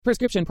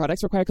Prescription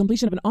products require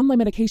completion of an online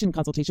medication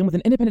consultation with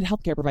an independent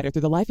healthcare provider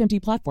through the LifeMD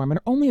platform and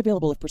are only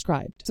available if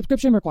prescribed.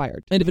 Subscription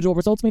required. Individual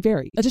results may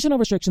vary. Additional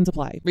restrictions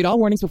apply. Read all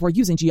warnings before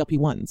using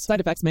GLP-1s.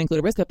 Side effects may include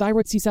a risk of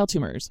thyroid C-cell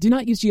tumors. Do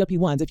not use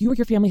GLP-1s if you or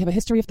your family have a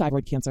history of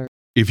thyroid cancer.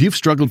 If you've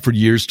struggled for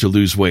years to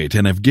lose weight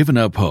and have given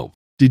up hope,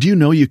 did you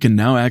know you can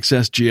now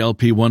access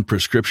GLP-1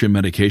 prescription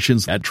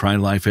medications at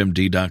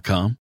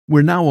TryLifeMD.com?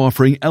 We're now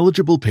offering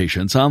eligible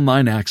patients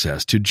online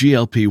access to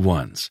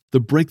GLP-1s, the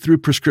breakthrough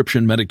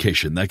prescription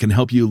medication that can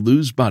help you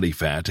lose body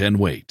fat and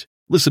weight.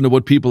 Listen to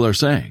what people are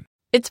saying.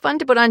 It's fun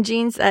to put on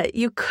jeans that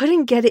you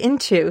couldn't get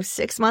into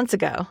 6 months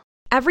ago.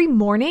 Every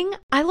morning,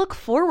 I look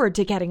forward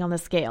to getting on the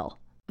scale.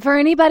 For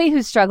anybody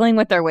who's struggling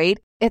with their weight,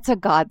 it's a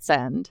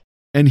godsend.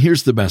 And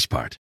here's the best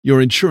part.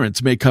 Your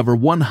insurance may cover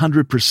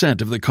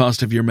 100% of the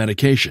cost of your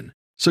medication.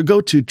 So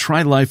go to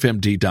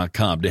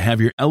TryLifeMD.com to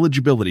have your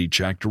eligibility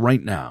checked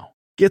right now.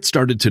 Get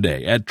started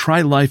today at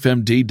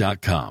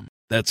TryLifeMD.com.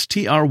 That's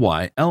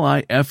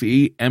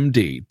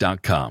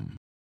TryLifeMD.com.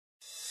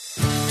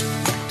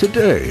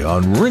 Today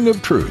on Ring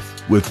of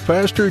Truth with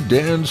Pastor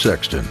Dan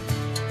Sexton.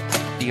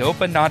 He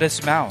opened not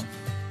his mouth.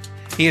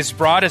 He is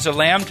brought as a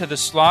lamb to the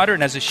slaughter,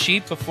 and as a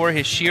sheep before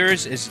his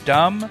shearers is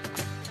dumb,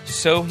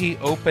 so he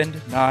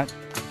opened not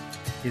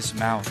his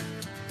mouth.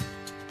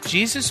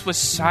 Jesus was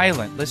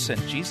silent. Listen,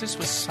 Jesus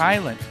was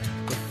silent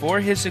before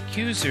his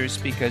accusers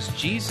because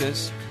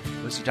Jesus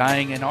was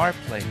dying in our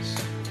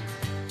place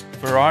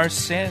for our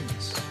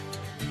sins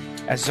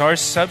as our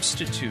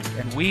substitute,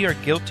 and we are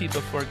guilty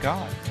before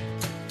God.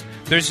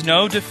 There's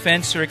no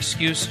defense or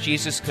excuse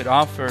Jesus could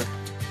offer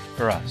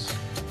for us.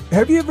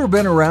 Have you ever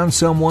been around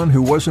someone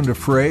who wasn't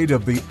afraid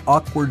of the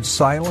awkward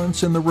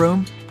silence in the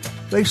room?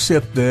 They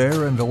sit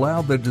there and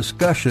allow the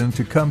discussion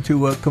to come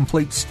to a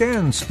complete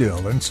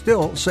standstill and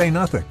still say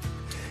nothing.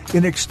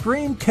 In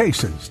extreme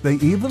cases, they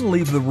even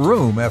leave the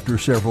room after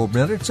several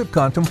minutes of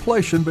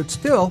contemplation, but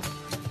still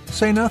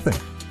say nothing.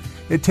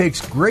 It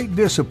takes great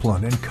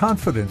discipline and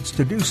confidence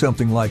to do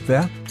something like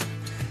that.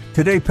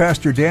 Today,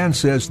 Pastor Dan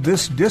says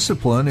this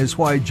discipline is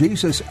why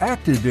Jesus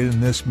acted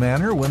in this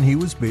manner when he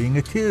was being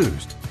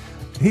accused.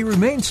 He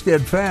remained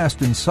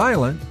steadfast and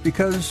silent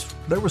because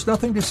there was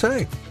nothing to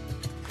say.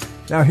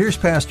 Now here's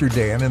Pastor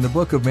Dan in the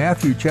book of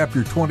Matthew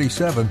chapter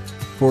 27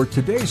 for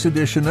today's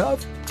edition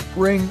of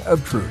Ring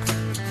of Truth.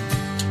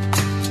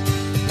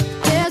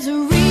 There's a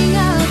ring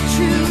of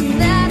truth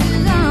that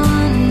is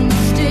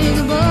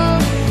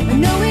unmistakable,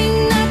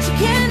 knowing that you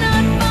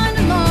cannot find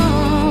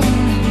alone.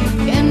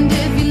 And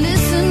if you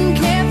listen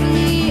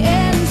carefully,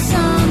 and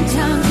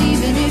sometimes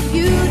even if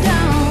you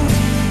don't,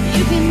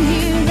 you can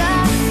hear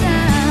that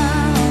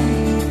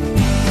sound.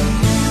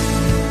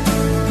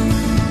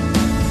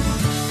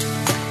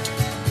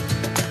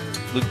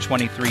 Luke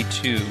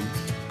 23:2.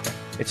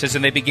 It says,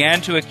 "And they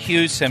began to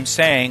accuse him,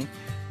 saying,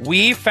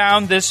 'We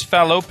found this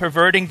fellow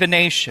perverting the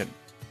nation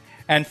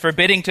and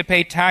forbidding to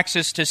pay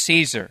taxes to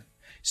Caesar,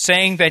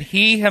 saying that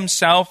he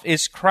himself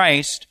is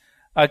Christ,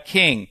 a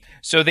king.'"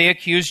 So they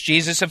accused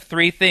Jesus of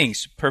three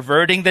things: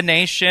 perverting the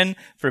nation,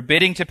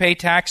 forbidding to pay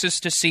taxes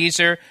to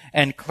Caesar,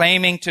 and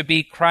claiming to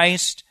be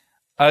Christ,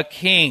 a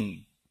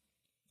king.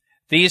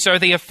 These are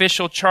the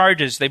official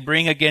charges they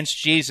bring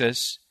against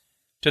Jesus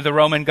to the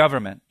Roman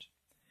government.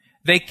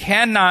 They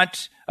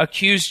cannot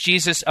accuse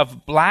Jesus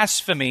of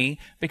blasphemy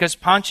because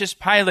Pontius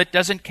Pilate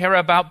doesn't care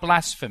about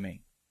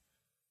blasphemy.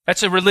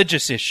 That's a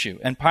religious issue,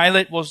 and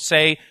Pilate will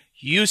say,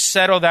 "You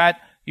settle that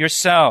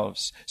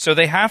yourselves." So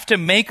they have to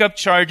make up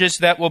charges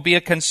that will be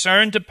a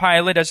concern to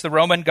Pilate as the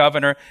Roman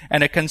governor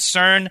and a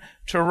concern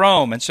to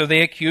Rome. And so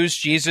they accuse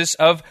Jesus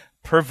of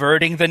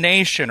perverting the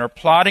nation or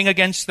plotting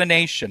against the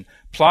nation,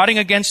 plotting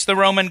against the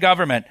Roman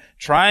government,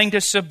 trying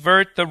to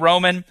subvert the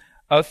Roman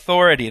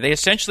authority. They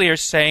essentially are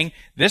saying,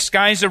 this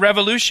guy's a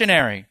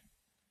revolutionary.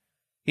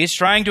 He's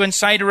trying to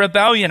incite a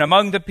rebellion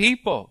among the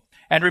people.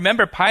 And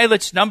remember,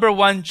 Pilate's number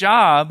one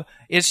job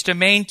is to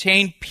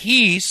maintain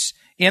peace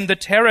in the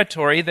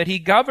territory that he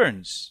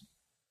governs.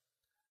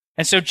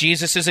 And so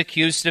Jesus is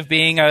accused of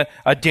being a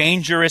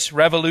dangerous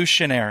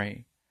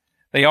revolutionary.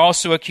 They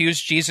also accuse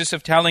Jesus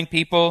of telling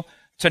people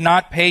to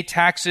not pay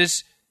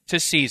taxes to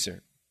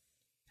Caesar.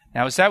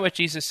 Now, is that what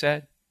Jesus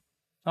said?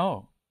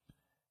 Oh.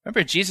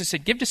 Remember, Jesus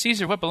said, "Give to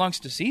Caesar what belongs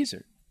to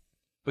Caesar,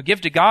 but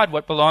give to God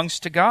what belongs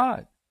to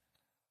God."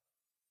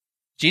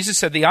 Jesus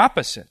said the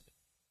opposite.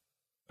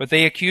 But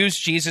they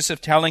accused Jesus of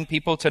telling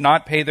people to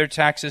not pay their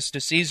taxes to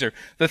Caesar.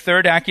 The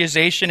third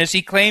accusation is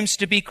he claims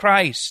to be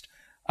Christ,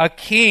 a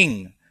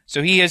king.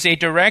 So he is a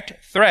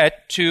direct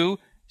threat to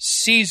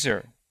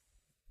Caesar.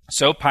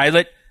 So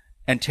Pilate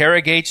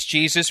interrogates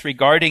Jesus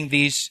regarding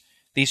these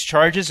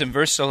charges in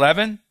verse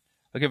 11.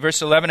 Look at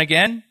verse 11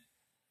 again.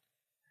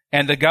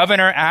 "And the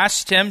governor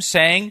asked him,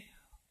 saying,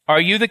 'Are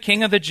you the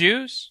king of the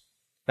Jews?'"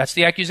 That's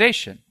the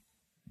accusation.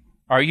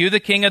 "Are you the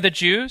king of the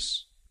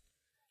Jews?"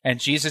 And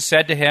Jesus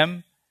said to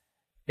him,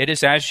 "It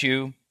is as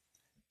you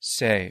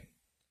say."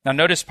 Now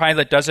notice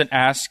Pilate doesn't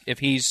ask if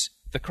he's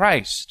the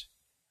Christ.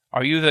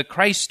 Are you the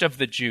Christ of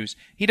the Jews?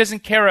 He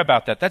doesn't care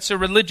about that. That's a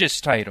religious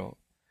title.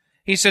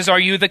 He says, "Are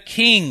you the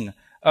king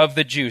of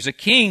the Jews. A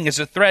king is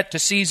a threat to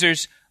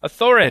Caesar's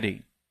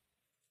authority.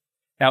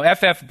 Now,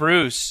 F.F.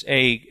 Bruce,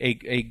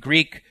 a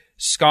Greek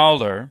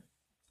scholar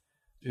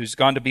who's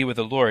gone to be with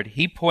the Lord,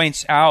 he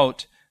points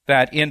out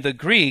that in the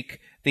Greek,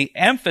 the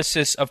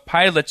emphasis of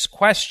Pilate's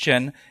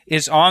question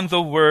is on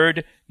the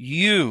word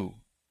you.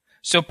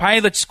 So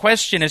Pilate's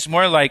question is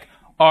more like,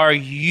 are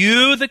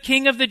you the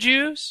king of the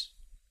Jews?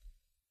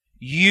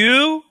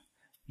 You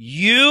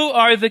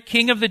are the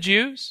king of the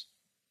Jews?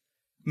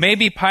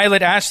 Maybe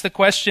Pilate asked the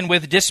question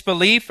with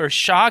disbelief or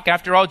shock.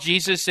 After all,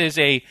 Jesus is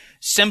a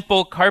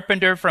simple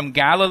carpenter from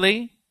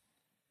Galilee.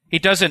 He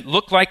doesn't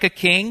look like a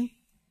king.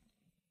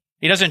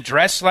 He doesn't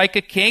dress like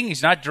a king.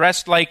 He's not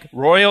dressed like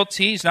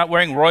royalty. He's not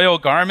wearing royal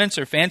garments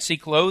or fancy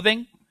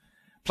clothing.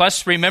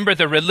 Plus, remember,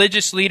 the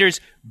religious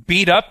leaders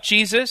beat up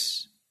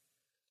Jesus,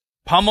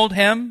 pummeled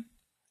him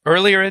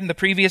earlier in the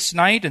previous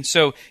night, and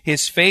so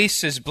his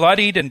face is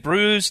bloodied and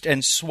bruised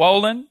and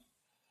swollen.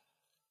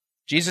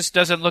 Jesus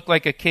doesn't look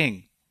like a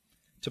king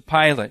to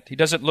Pilate. He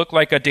doesn't look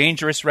like a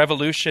dangerous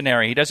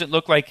revolutionary. He doesn't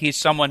look like he's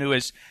someone who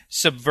is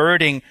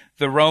subverting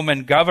the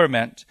Roman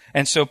government.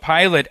 And so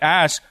Pilate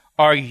asks,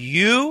 are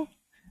you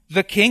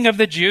the king of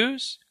the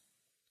Jews?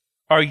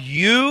 Are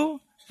you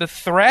the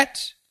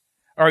threat?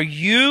 Are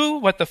you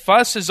what the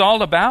fuss is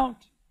all about?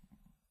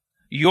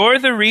 You're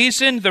the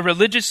reason the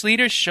religious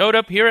leaders showed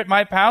up here at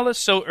my palace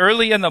so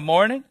early in the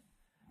morning?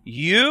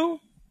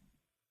 You?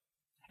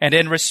 And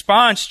in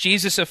response,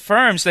 Jesus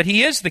affirms that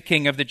he is the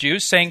king of the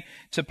Jews, saying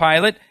to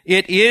Pilate,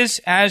 it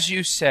is as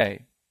you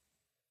say.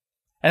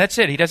 And that's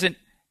it. He doesn't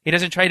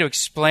try to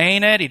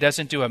explain it. He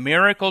doesn't do a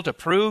miracle to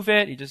prove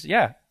it. He just,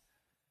 yeah,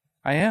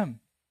 I am.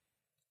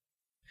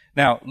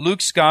 Now,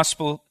 Luke's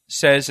gospel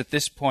says at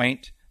this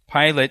point,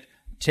 Pilate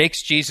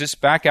takes Jesus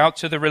back out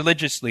to the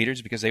religious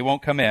leaders because they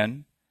won't come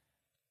in.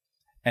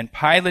 And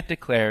Pilate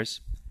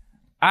declares,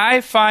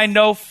 I find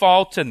no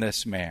fault in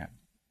this man.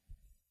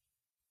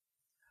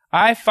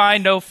 I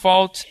find no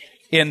fault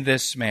in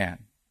this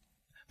man.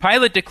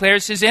 Pilate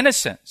declares his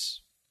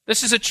innocence.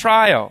 This is a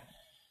trial.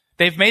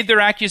 They've made their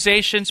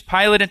accusations.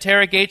 Pilate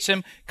interrogates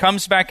him,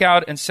 comes back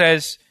out and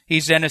says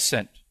he's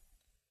innocent.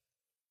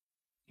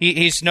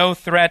 He's no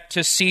threat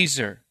to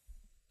Caesar.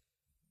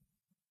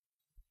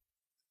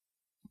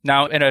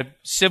 Now, in a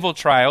civil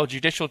trial,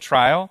 judicial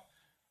trial,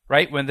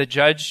 right, when the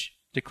judge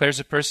declares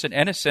a person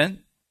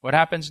innocent, what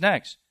happens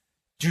next?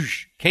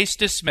 Case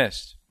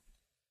dismissed.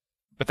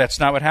 But that's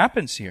not what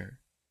happens here.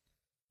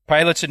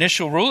 Pilate's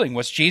initial ruling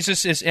was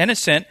Jesus is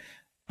innocent,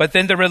 but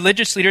then the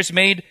religious leaders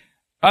made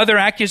other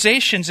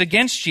accusations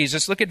against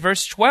Jesus. Look at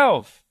verse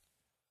 12.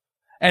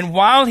 And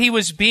while he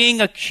was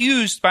being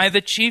accused by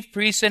the chief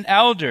priests and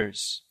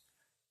elders,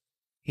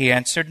 he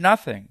answered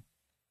nothing.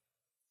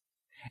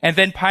 And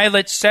then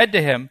Pilate said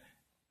to him,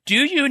 do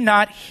you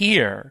not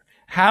hear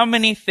how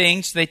many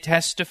things they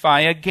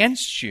testify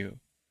against you?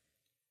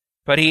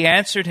 But he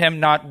answered him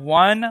not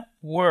one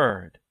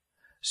word,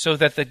 so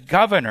that the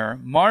governor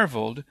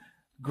marveled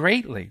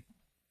greatly.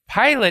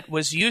 Pilate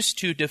was used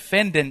to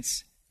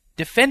defendants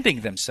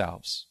defending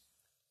themselves,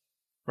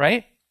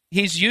 right?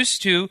 He's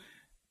used to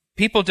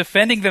people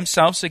defending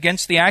themselves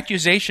against the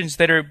accusations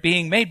that are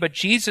being made, but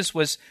Jesus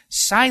was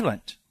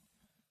silent.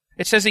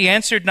 It says he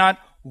answered not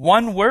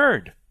one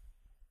word.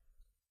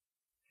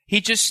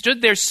 He just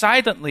stood there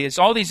silently as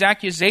all these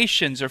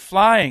accusations are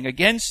flying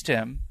against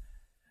him.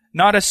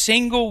 Not a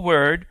single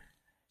word,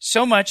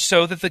 so much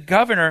so that the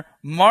governor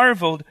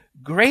marveled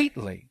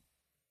greatly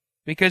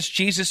because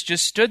Jesus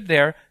just stood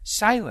there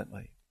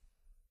silently.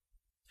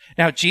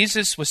 Now,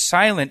 Jesus was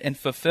silent in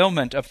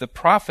fulfillment of the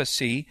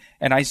prophecy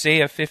in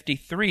Isaiah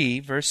 53,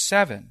 verse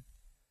 7,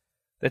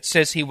 that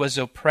says he was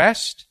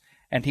oppressed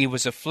and he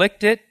was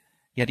afflicted,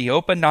 yet he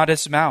opened not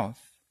his mouth.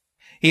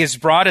 He is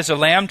brought as a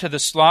lamb to the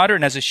slaughter,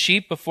 and as a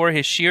sheep before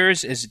his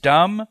shearers is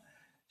dumb,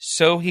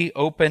 so he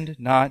opened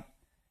not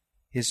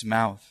his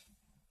mouth.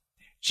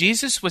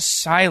 Jesus was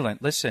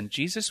silent. Listen,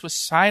 Jesus was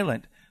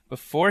silent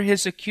before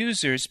his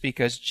accusers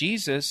because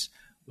Jesus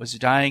was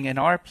dying in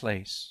our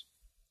place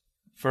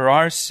for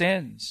our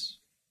sins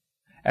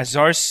as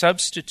our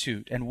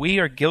substitute, and we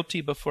are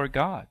guilty before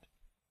God.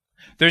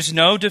 There's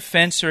no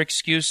defense or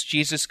excuse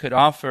Jesus could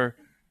offer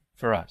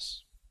for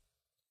us.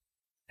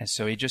 And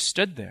so he just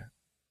stood there.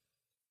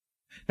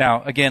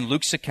 Now, again,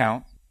 Luke's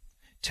account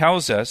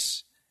tells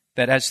us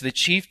that as the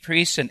chief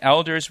priests and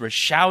elders were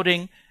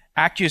shouting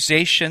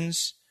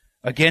accusations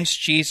against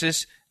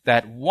Jesus,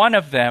 that one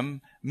of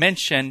them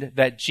mentioned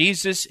that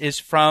Jesus is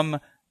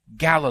from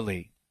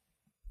Galilee.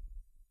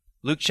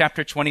 Luke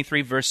chapter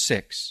 23, verse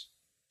 6.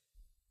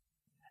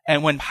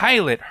 And when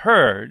Pilate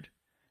heard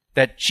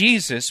that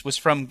Jesus was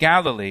from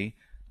Galilee,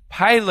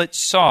 Pilate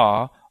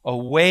saw a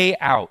way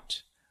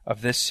out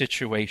of this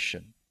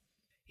situation.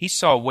 He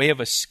saw a way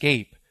of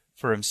escape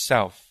for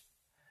himself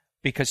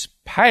because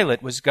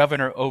Pilate was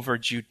governor over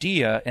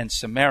Judea and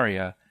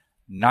Samaria,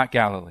 not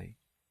Galilee.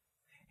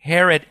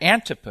 Herod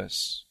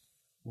Antipas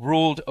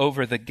ruled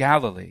over the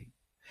Galilee,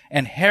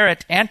 and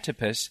Herod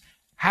Antipas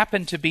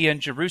happened to be in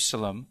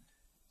Jerusalem,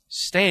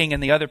 staying in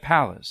the other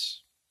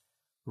palace,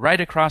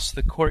 right across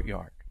the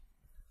courtyard.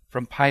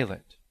 from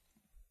Pilate.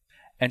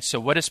 And so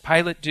what does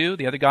Pilate do?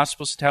 The other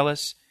Gospels tell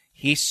us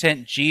he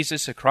sent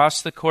Jesus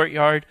across the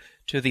courtyard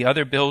to the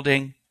other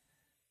building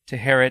to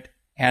Herod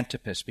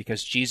Antipas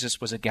because Jesus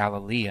was a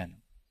Galilean.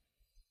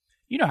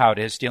 You know how it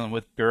is dealing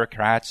with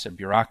bureaucrats and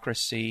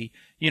bureaucracy.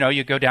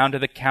 You go down to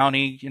the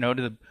county, to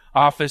the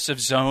office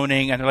of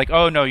zoning, and they're like,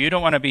 oh, no, you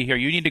don't want to be here.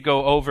 You need to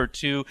go over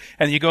to,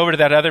 and you go over to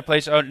that other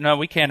place. Oh, no,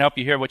 we can't help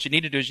you here. What you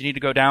need to do is you need to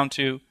go down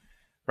to,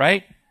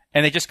 right?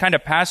 And they just kind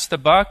of pass the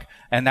buck,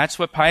 and that's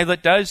what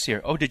Pilate does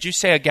here. Oh, did you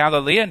say a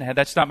Galilean?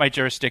 That's not my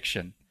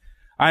jurisdiction.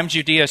 I'm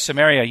Judea,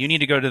 Samaria. You need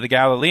to go to the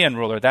Galilean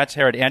ruler. That's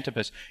Herod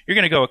Antipas. You're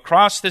going to go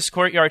across this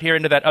courtyard here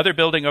into that other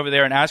building over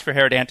there and ask for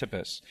Herod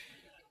Antipas.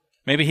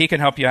 Maybe he can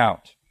help you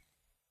out.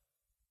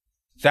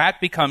 That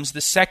becomes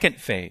the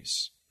second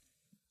phase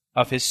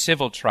of his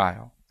civil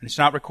trial. And it's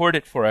not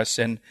recorded for us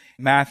in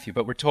Matthew,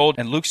 but we're told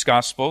in Luke's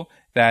gospel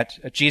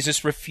that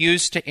Jesus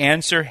refused to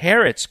answer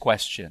Herod's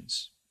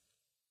questions.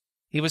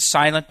 He was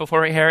silent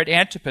before Herod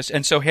Antipas.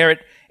 And so Herod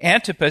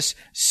Antipas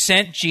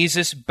sent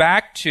Jesus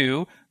back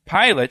to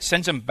Pilate,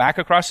 sends him back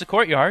across the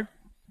courtyard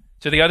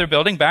to the other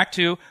building, back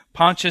to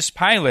Pontius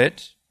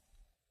Pilate.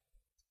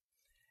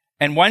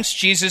 And once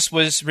Jesus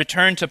was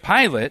returned to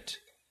Pilate,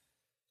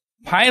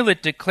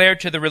 Pilate declared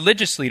to the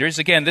religious leaders,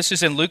 again, this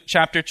is in Luke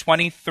chapter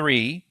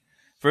 23,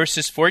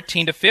 verses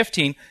 14 to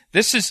 15.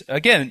 This is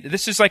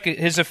like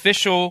his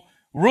official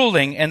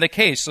ruling in the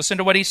case. Listen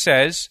to what he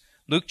says,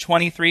 Luke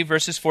 23,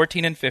 verses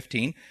 14 and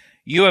 15.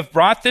 You have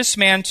brought this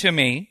man to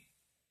me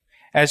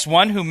as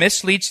one who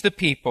misleads the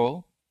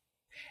people,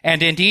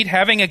 and indeed,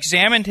 having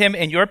examined him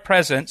in your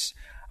presence,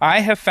 I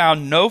have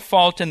found no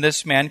fault in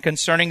this man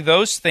concerning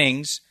those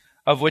things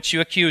of which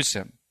you accuse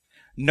him.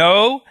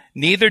 No,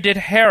 neither did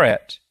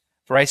Herod,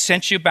 for I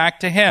sent you back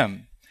to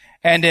him.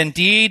 And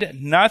indeed,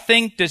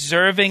 nothing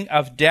deserving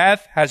of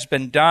death has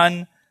been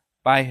done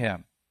by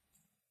him.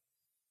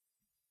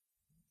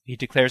 He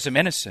declares him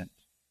innocent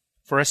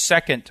for a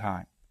second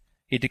time.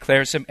 He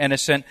declares him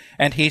innocent,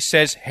 and he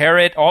says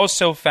Herod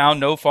also found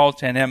no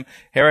fault in him.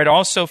 Herod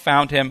also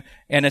found him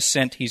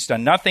innocent. He's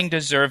done nothing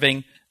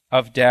deserving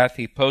of death.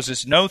 He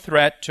poses no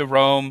threat to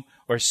Rome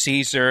or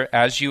Caesar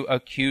as you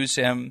accuse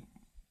him.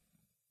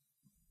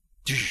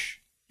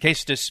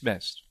 Case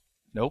dismissed.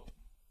 Nope.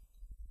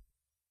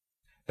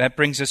 That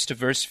brings us to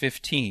verse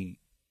 15.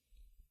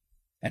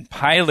 And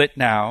Pilate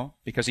now,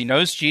 because he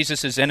knows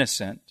Jesus is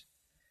innocent,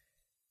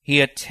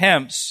 he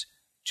attempts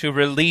to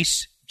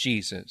release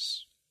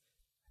Jesus.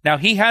 Now,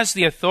 he has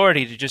the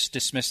authority to just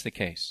dismiss the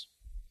case.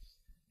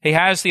 He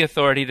has the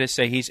authority to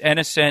say he's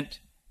innocent,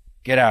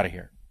 get out of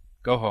here,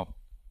 go home.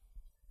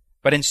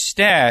 But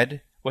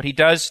instead, what he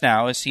does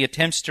now is he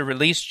attempts to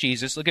release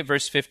Jesus. Look at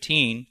verse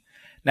 15.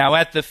 Now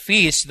at the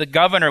feast, the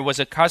governor was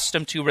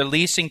accustomed to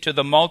releasing to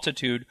the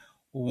multitude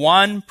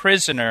one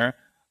prisoner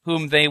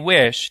whom they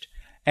wished,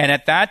 and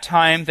at that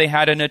time they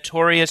had a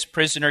notorious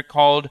prisoner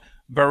called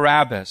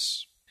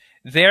Barabbas.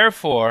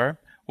 Therefore,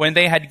 when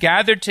they had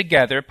gathered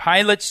together,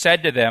 Pilate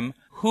said to them,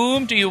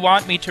 whom do you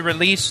want me to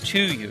release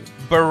to you,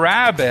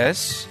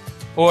 Barabbas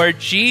or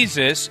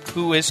Jesus,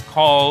 who is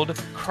called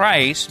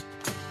Christ?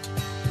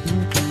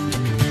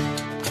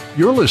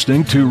 You're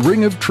listening to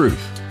Ring of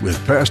Truth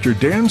with Pastor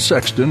Dan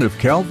Sexton of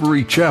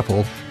Calvary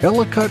Chapel,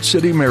 Ellicott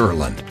City,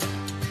 Maryland.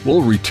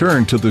 We'll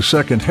return to the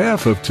second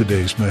half of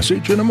today's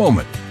message in a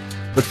moment.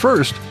 But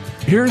first,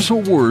 here's a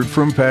word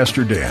from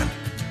Pastor Dan.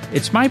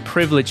 It's my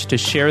privilege to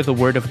share the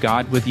Word of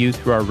God with you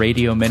through our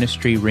radio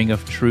ministry, Ring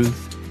of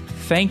Truth.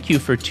 Thank you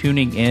for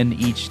tuning in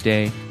each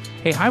day.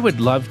 Hey, I would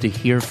love to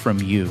hear from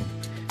you.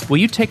 Will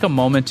you take a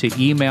moment to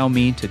email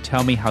me to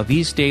tell me how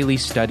these daily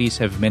studies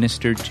have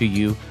ministered to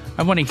you?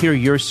 I want to hear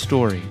your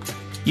story.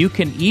 You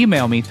can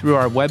email me through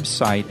our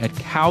website at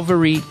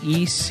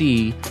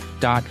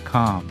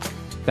calvaryec.com.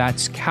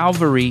 That's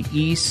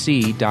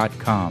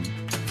calvaryec.com.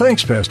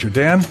 Thanks, Pastor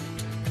Dan.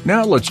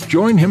 Now let's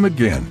join him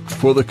again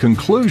for the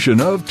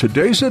conclusion of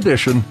today's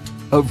edition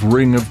of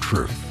Ring of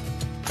Truth.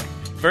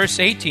 Verse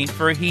 18,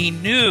 for he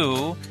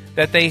knew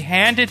that they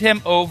handed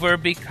him over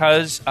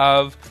because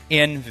of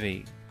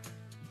envy.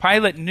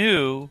 Pilate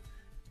knew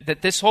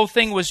that this whole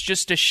thing was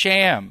just a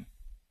sham,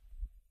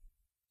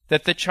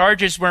 that the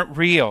charges weren't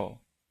real.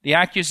 The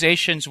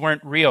accusations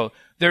weren't real.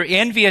 They're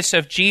envious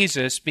of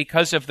Jesus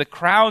because of the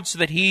crowds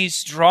that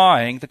he's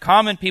drawing. The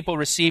common people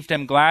received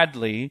him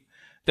gladly.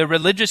 The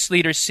religious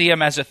leaders see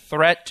him as a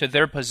threat to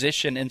their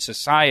position in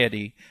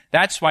society.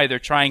 That's why they're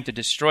trying to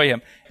destroy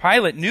him.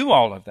 Pilate knew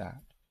all of that.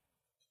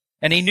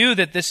 And he knew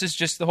that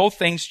the whole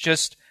thing's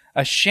just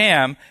a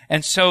sham.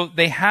 And so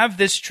they have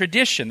this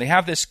tradition, they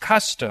have this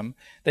custom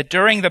that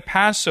during the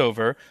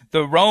Passover,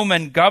 the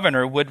Roman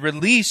governor would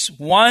release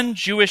one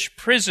Jewish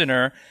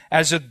prisoner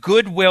as a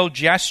goodwill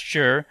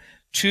gesture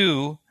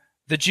to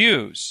the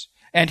Jews.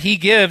 And he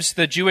gives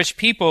the Jewish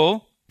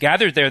people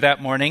gathered there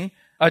that morning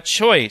a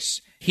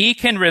choice. He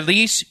can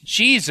release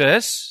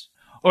Jesus,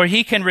 or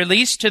he can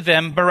release to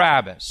them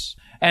Barabbas.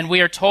 And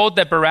we are told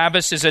that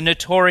Barabbas is a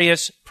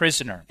notorious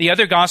prisoner. The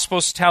other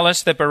Gospels tell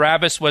us that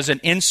Barabbas was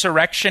an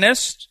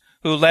insurrectionist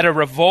who led a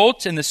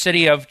revolt in the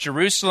city of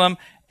Jerusalem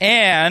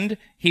and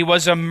he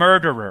was a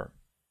murderer.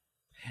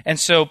 And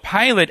so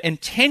Pilate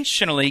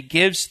intentionally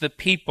gives the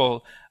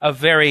people a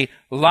very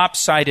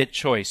lopsided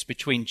choice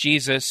between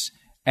Jesus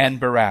and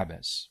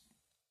Barabbas.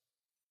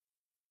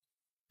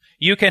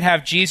 You can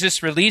have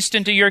Jesus released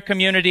into your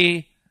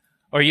community,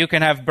 or you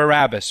can have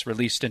Barabbas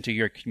released into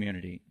your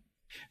community.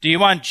 Do you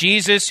want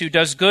Jesus who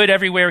does good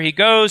everywhere he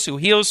goes, who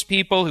heals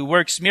people, who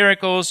works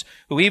miracles,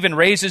 who even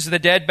raises the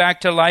dead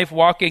back to life,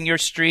 walking your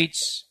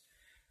streets?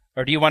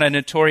 Or do you want a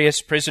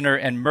notorious prisoner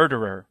and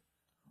murderer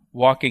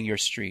walking your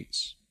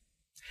streets?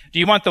 Do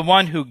you want the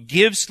one who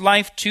gives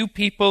life to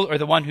people, or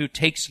the one who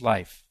takes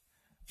life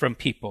from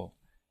people,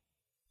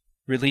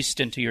 released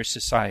into your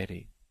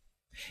society?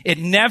 It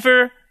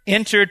never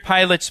entered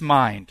Pilate's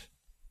mind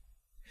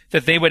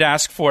that they would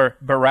ask for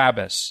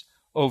Barabbas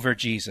over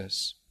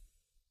Jesus.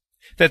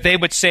 That they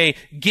would say,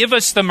 give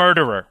us the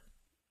murderer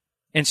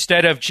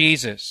instead of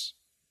Jesus.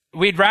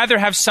 We'd rather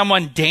have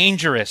someone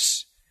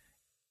dangerous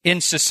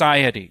in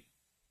society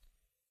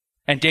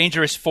and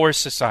dangerous for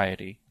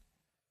society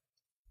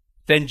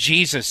than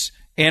Jesus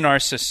in our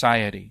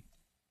society.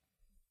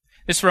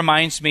 This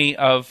reminds me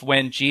of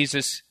when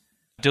Jesus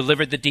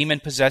delivered the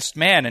demon-possessed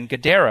man in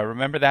Gadara.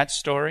 Remember that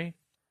story?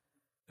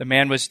 The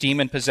man was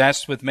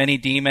demon-possessed with many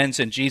demons,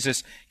 and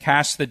Jesus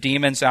cast the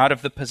demons out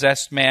of the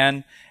possessed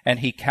man, and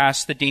he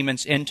cast the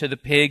demons into the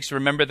pigs.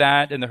 Remember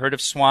that? In the herd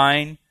of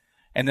swine?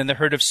 And then the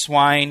herd of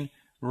swine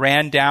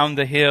ran down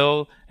the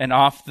hill and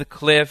off the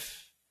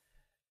cliff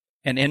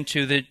and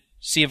into the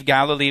Sea of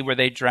Galilee where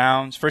they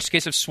drowned. First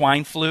case of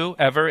swine flu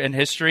ever in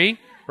history,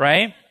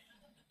 right?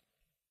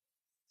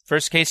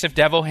 First case of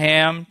devil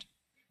hammed,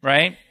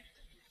 right?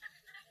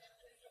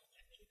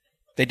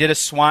 They did a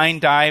swine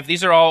dive.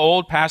 These are all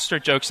old pastor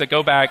jokes that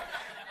go back.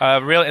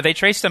 They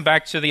trace them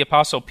back to the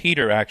Apostle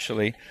Peter,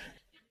 actually.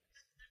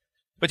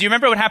 But do you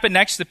remember what happened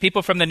next? The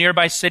people from the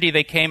nearby city,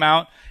 they came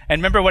out. And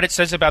remember what it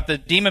says about the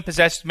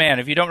demon-possessed man.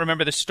 If you don't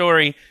remember the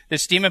story,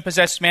 this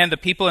demon-possessed man, the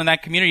people in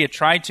that community had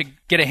tried to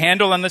get a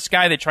handle on this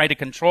guy. They tried to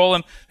control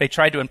him. They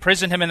tried to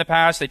imprison him in the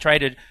past. They tried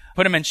to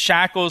put him in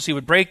shackles. He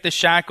would break the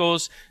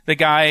shackles. The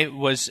guy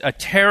was a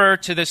terror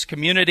to this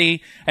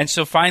community. And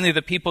so finally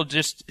the people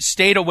just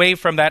stayed away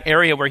from that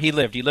area where he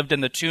lived. He lived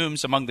in the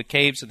tombs, among the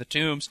caves of the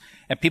tombs.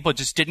 And people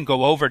just didn't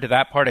go over to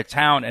that part of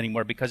town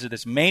anymore because of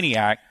this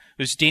maniac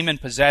who's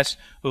demon-possessed,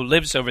 who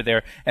lives over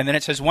there. And then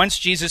it says, once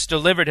Jesus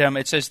delivered him,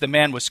 it says the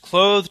man was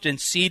clothed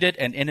and seated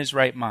and in his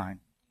right mind.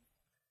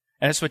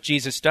 And that's what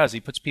Jesus does.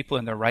 He puts people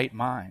in their right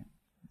mind.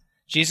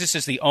 Jesus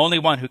is the only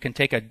one who can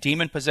take a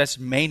demon-possessed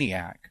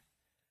maniac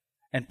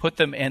and put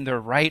them in their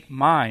right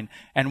mind.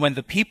 And when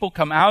the people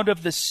come out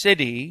of the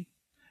city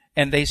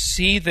and they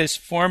see this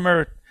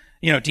former,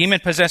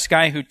 demon-possessed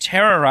guy who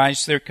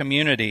terrorized their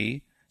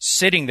community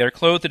sitting there,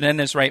 clothed and in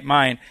his right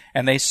mind,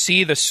 and they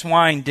see the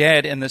swine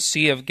dead in the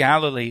Sea of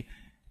Galilee,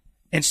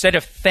 instead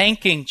of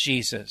thanking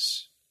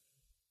Jesus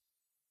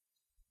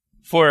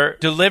for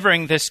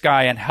delivering this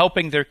guy and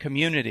helping their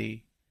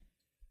community,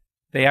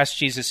 they ask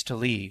Jesus to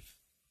leave.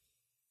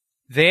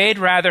 They'd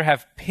rather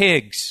have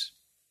pigs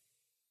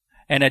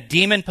and a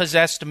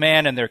demon-possessed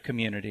man in their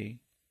community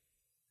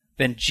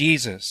than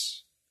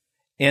Jesus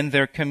in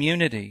their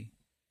community.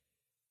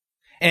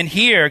 And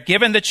here,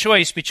 given the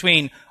choice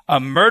between a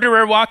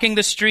murderer walking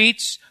the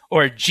streets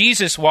or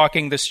Jesus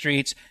walking the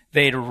streets,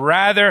 they'd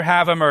rather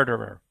have a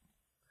murderer.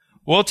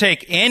 We'll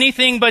take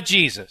anything but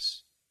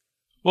Jesus.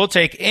 We'll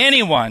take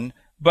anyone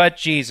but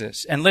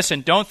Jesus. And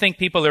listen, don't think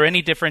people are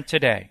any different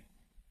today.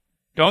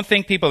 Don't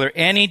think people are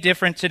any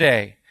different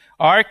today.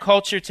 Our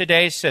culture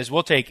today says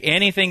we'll take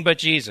anything but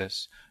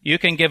Jesus. You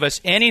can give us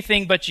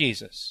anything but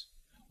Jesus.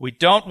 We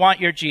don't want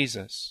your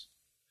Jesus.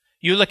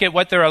 You look at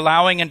what they're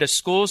allowing into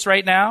schools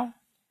right now,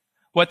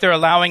 what they're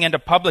allowing into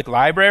public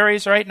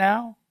libraries right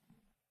now.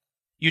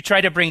 You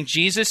try to bring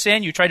Jesus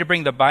in, you try to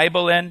bring the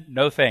Bible in,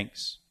 no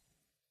thanks.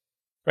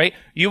 Right?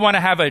 You want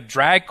to have a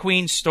drag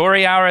queen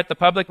story hour at the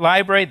public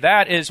library?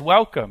 That is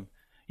welcome.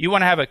 You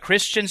want to have a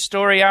Christian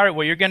story hour?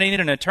 Well, you're going to need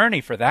an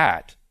attorney for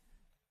that.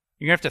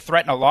 You're going to have to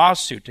threaten a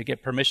lawsuit to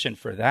get permission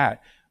for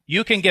that.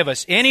 You can give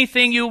us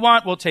anything you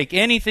want. We'll take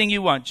anything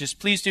you want. Just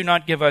please do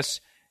not give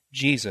us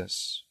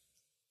Jesus.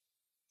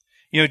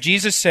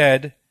 Jesus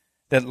said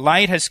that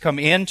light has come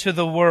into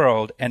the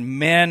world and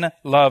men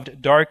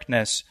loved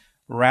darkness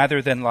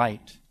rather than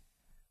light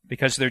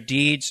because their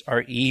deeds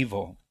are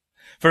evil.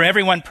 For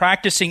everyone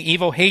practicing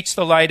evil hates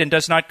the light and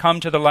does not come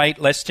to the light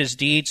lest his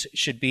deeds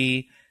should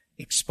be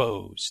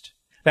exposed.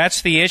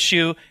 That's the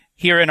issue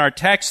here in our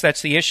text.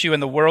 That's the issue in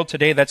the world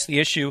today. That's the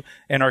issue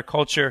in our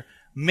culture.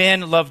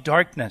 Men love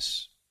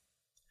darkness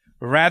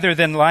rather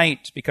than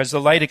light because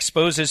the light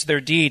exposes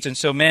their deeds. And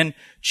so men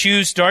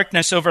choose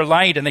darkness over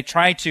light and they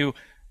try to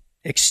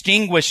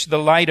extinguish the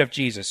light of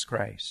Jesus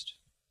Christ.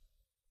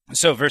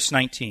 So verse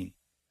 19.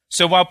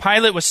 So while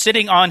Pilate was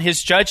sitting on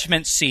his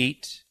judgment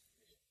seat,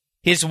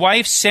 his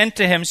wife sent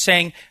to him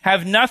saying,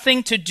 have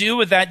nothing to do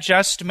with that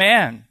just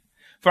man.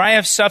 For I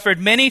have suffered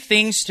many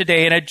things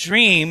today in a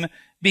dream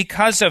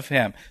because of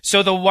him.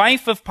 So the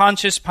wife of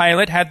Pontius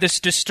Pilate had this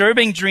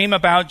disturbing dream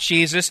about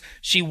Jesus.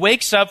 She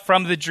wakes up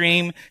from the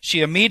dream.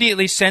 She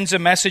immediately sends a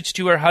message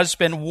to her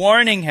husband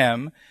warning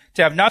him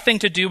to have nothing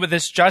to do with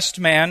this just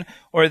man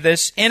or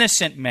this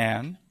innocent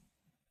man.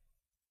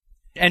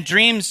 And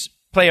dreams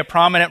play a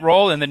prominent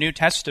role in the New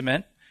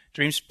Testament.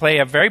 Dreams play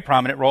a very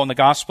prominent role in the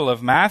Gospel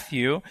of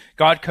Matthew.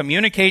 God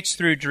communicates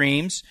through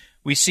dreams.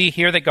 We see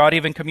here that God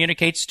even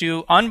communicates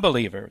to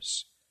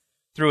unbelievers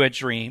through a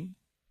dream.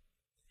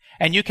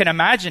 And you can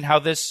imagine how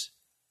this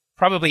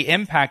probably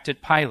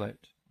impacted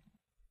Pilate.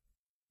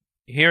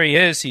 Here he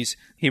is.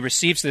 He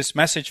receives this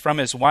message from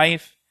his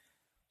wife,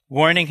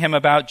 warning him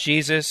about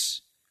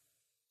Jesus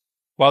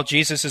while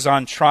Jesus is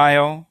on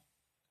trial.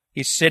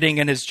 He's sitting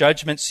in his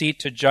judgment seat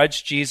to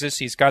judge Jesus.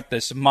 He's got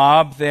this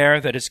mob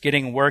there that is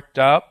getting worked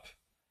up.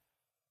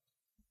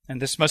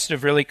 And this must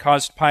have really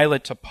caused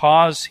Pilate to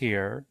pause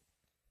here.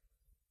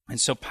 And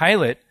so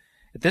Pilate,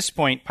 at this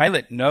point,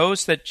 Pilate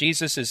knows that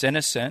Jesus is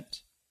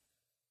innocent.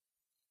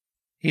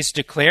 He's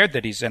declared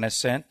that he's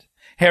innocent.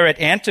 Herod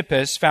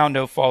Antipas found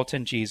no fault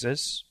in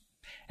Jesus.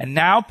 And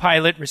now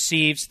Pilate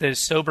receives this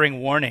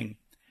sobering warning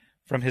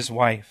from his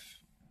wife.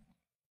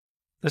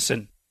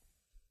 Listen,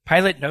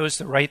 Pilate knows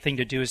the right thing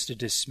to do is to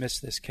dismiss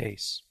this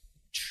case.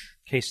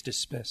 Case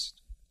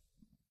dismissed.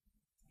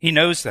 He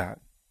knows that.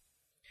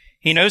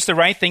 He knows the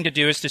right thing to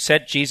do is to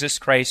set Jesus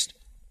Christ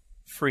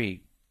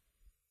free.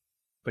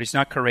 But he's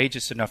not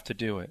courageous enough to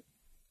do it.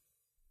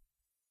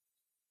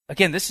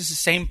 Again, this is the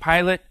same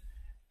Pilate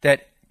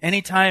that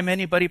anytime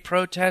anybody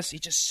protests, he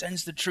just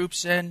sends the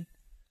troops in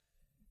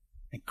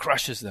and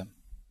crushes them.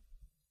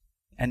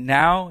 And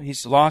now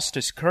he's lost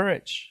his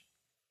courage.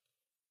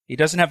 He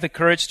doesn't have the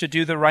courage to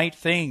do the right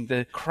thing.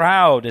 The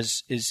crowd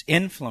is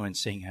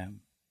influencing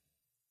him.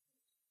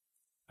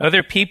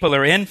 Other people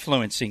are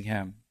influencing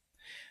him.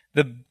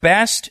 The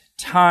best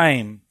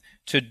time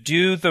to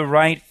do the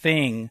right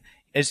thing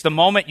is the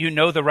moment you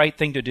know the right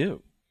thing to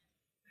do.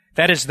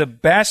 That is the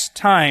best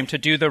time to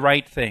do the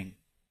right thing.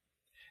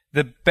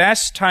 The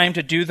best time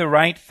to do the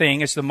right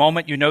thing is the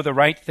moment you know the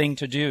right thing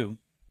to do.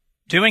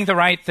 Doing the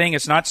right thing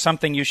is not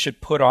something you should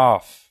put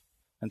off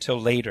until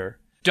later.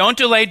 Don't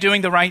delay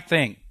doing the right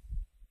thing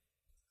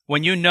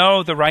when you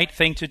know the right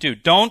thing to do.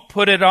 Don't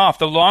put it off.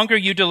 The longer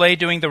you delay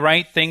doing the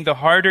right thing, the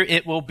harder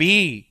it will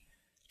be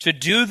to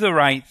do the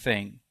right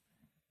thing.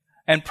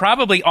 And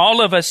probably all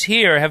of us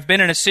here have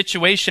been in a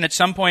situation at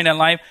some point in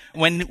life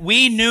when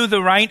we knew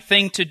the right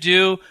thing to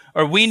do,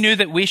 or we knew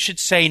that we should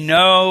say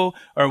no,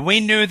 or we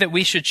knew that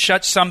we should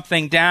shut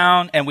something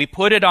down, and we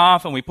put it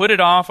off, and we put it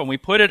off, and we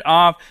put it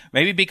off,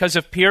 maybe because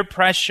of peer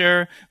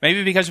pressure,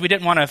 maybe because we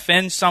didn't want to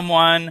offend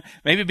someone,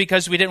 maybe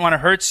because we didn't want to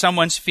hurt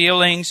someone's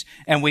feelings,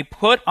 and we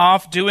put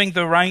off doing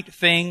the right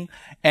thing,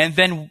 and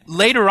then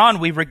later on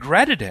we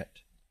regretted it.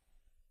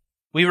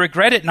 We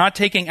regret it not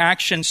taking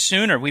action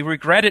sooner. We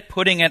regret it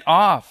putting it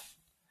off.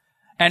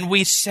 And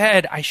we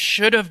said, I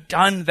should have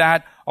done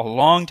that a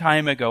long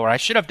time ago, or I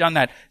should have done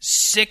that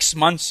 6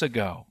 months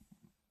ago.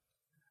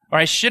 Or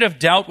I should have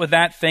dealt with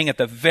that thing at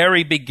the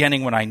very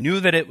beginning when I knew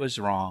that it was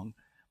wrong,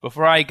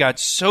 before I got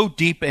so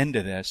deep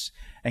into this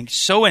and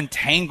so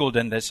entangled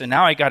in this, and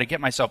now I got to get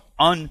myself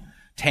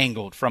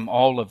untangled from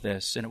all of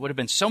this. And it would have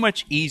been so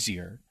much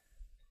easier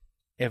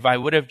if I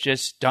would have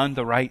just done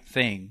the right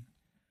thing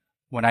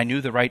when I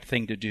knew the right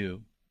thing to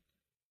do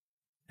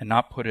and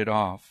not put it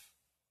off.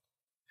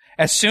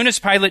 As soon as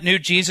Pilate knew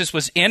Jesus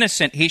was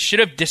innocent, he should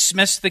have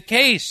dismissed the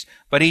case,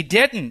 but he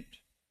didn't.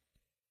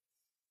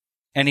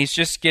 And he's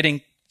just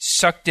getting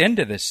sucked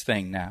into this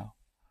thing now.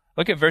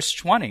 Look at verse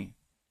 20.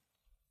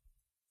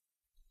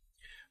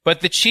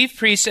 But the chief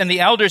priests and the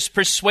elders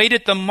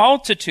persuaded the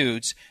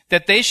multitudes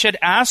that they should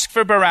ask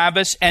for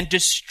Barabbas and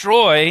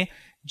destroy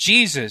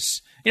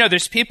Jesus. You know,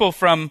 there's people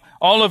from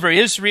all over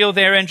Israel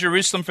there in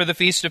Jerusalem for the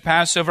Feast of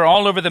Passover,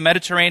 all over the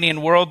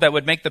Mediterranean world that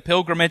would make the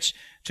pilgrimage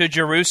to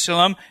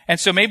Jerusalem. And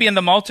so maybe in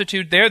the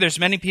multitude there's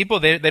many people,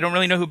 they don't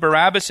really know who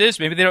Barabbas is.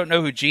 Maybe they don't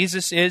know who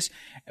Jesus is.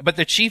 But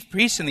the chief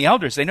priests and the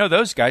elders, they know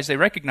those guys. They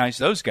recognize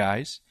those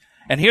guys.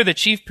 And here the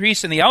chief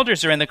priests and the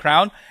elders are in the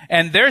crowd,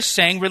 and they're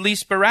saying,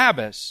 release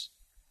Barabbas.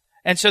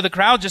 And so the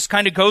crowd just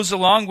kind of goes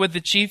along with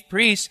the chief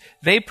priests.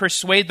 They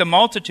persuade the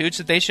multitudes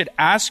that they should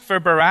ask for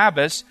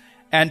Barabbas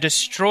and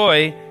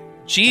destroy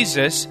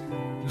Jesus.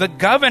 The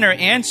governor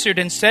answered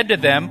and said to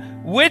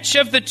them, which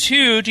of the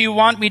two do you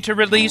want me to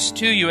release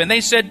to you? And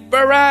they said,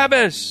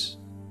 Barabbas.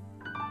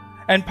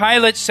 And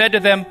Pilate said to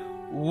them,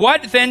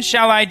 what then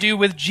shall I do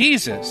with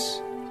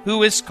Jesus,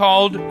 who is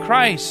called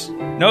Christ?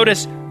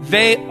 Notice,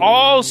 they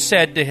all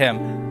said to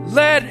him,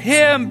 let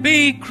him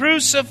be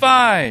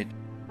crucified.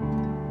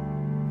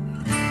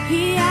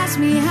 He asked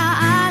me how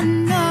I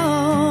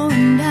know,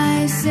 and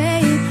I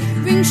say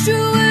it rings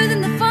truer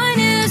than the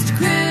finest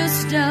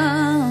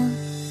crystal.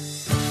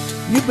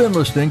 You've been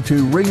listening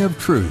to Ring of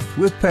Truth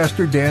with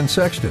Pastor Dan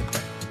Sexton.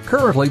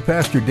 Currently,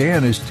 Pastor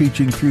Dan is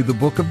teaching through the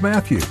book of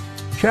Matthew,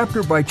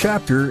 chapter by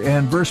chapter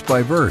and verse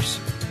by verse.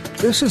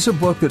 This is a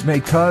book that may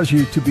cause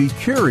you to be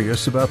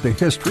curious about the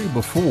history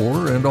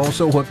before and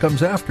also what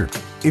comes after.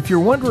 If you're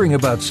wondering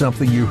about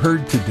something you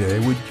heard today,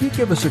 would you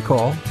give us a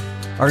call?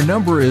 Our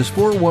number is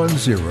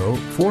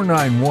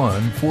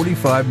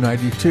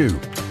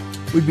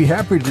 410-491-4592. We'd be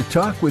happy to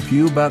talk with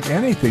you about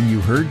anything you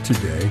heard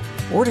today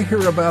or to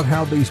hear about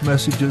how these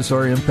messages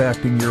are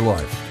impacting your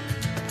life.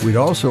 We'd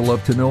also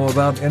love to know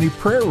about any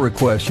prayer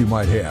requests you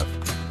might have.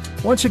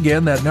 Once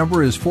again, that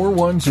number is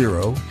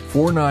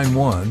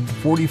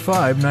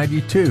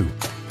 410-491-4592.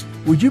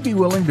 Would you be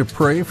willing to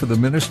pray for the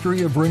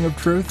ministry of Ring of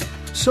Truth?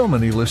 So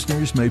many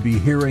listeners may be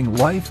hearing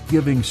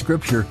life-giving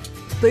scripture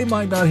they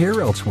might not hear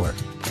elsewhere.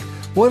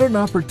 What an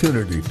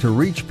opportunity to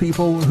reach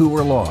people who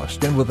are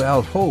lost and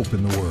without hope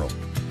in the world.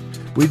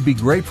 We'd be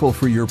grateful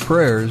for your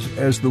prayers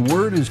as the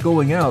word is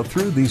going out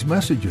through these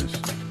messages.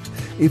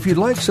 If you'd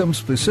like some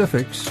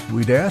specifics,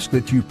 we'd ask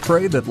that you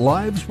pray that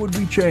lives would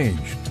be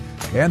changed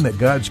and that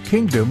God's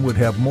kingdom would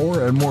have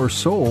more and more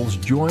souls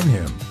join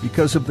Him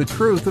because of the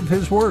truth of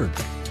His Word.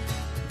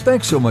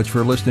 Thanks so much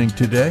for listening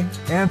today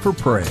and for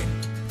praying.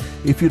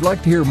 If you'd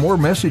like to hear more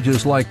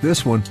messages like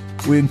this one,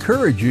 we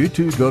encourage you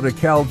to go to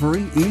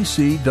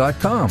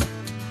calvaryec.com.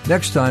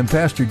 Next time,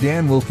 Pastor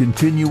Dan will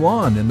continue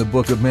on in the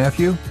book of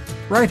Matthew,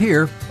 right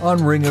here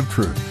on Ring of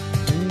Truth.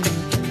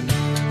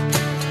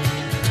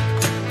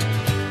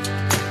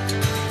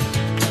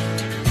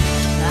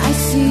 I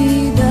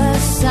see the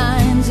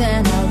signs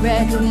and I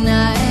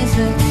recognize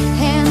the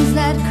hands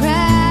that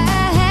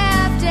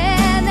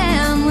crafted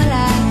them. Well,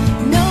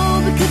 I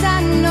know because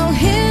I know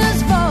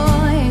His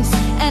voice,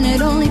 and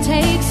it only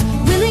takes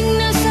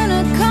willingness and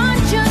a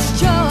conscious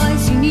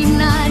choice. You need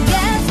not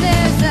guess,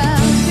 there's a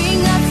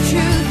ring of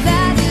truth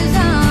that is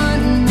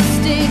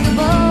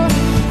unmistakable,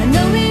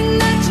 knowing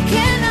that you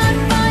cannot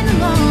find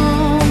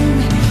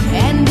alone.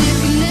 And if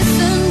you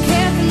listen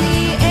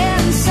carefully,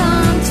 and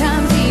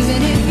sometimes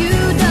even if you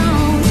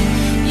don't,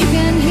 you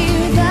can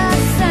hear the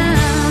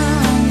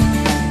sound.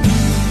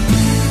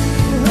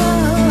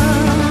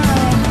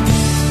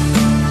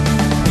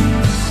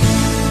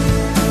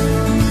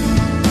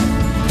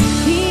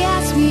 He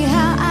asked me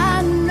how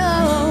I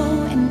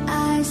know, and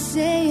I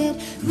say it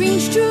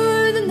rings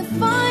truer than the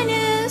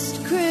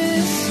finest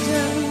crystal.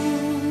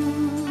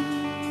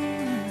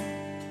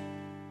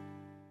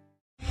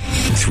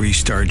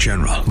 3-star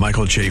General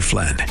Michael J.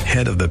 Flynn,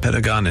 head of the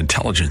Pentagon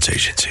Intelligence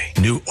Agency,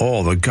 knew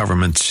all the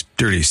government's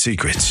dirty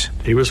secrets.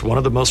 He was one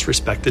of the most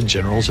respected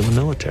generals in the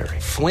military.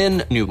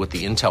 Flynn knew what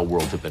the intel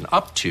world had been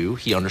up to.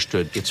 He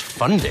understood its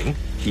funding.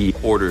 He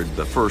ordered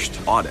the first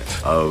audit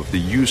of the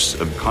use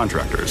of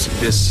contractors.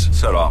 This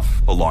set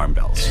off alarm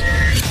bells.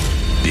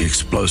 The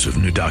explosive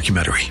new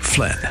documentary,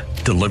 Flynn,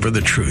 Deliver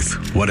the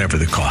Truth, Whatever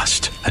the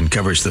Cost,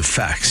 uncovers the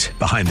facts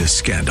behind this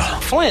scandal.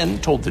 Flynn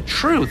told the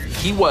truth.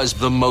 He was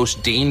the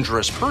most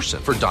dangerous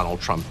person for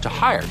Donald Trump to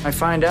hire. I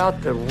find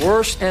out the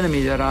worst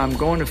enemy that I'm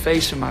going to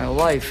face in my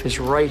life is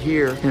right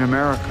here in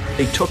America.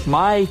 They took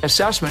my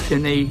assessment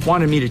and they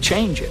wanted me to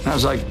change it. And I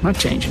was like, I'm not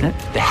changing it.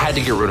 They had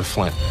to get rid of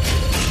Flynn.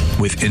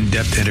 With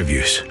in-depth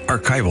interviews,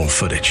 archival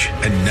footage,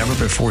 and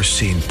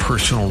never-before-seen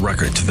personal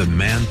records of the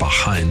man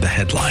behind the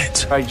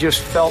headlines. I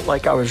just felt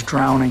like I was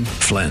drowning.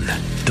 Flynn,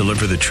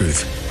 Deliver the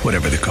Truth,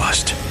 Whatever the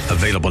Cost.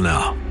 Available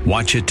now.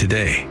 Watch it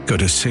today. Go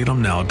to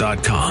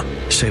salemnow.com.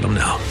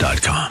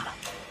 salemnow.com.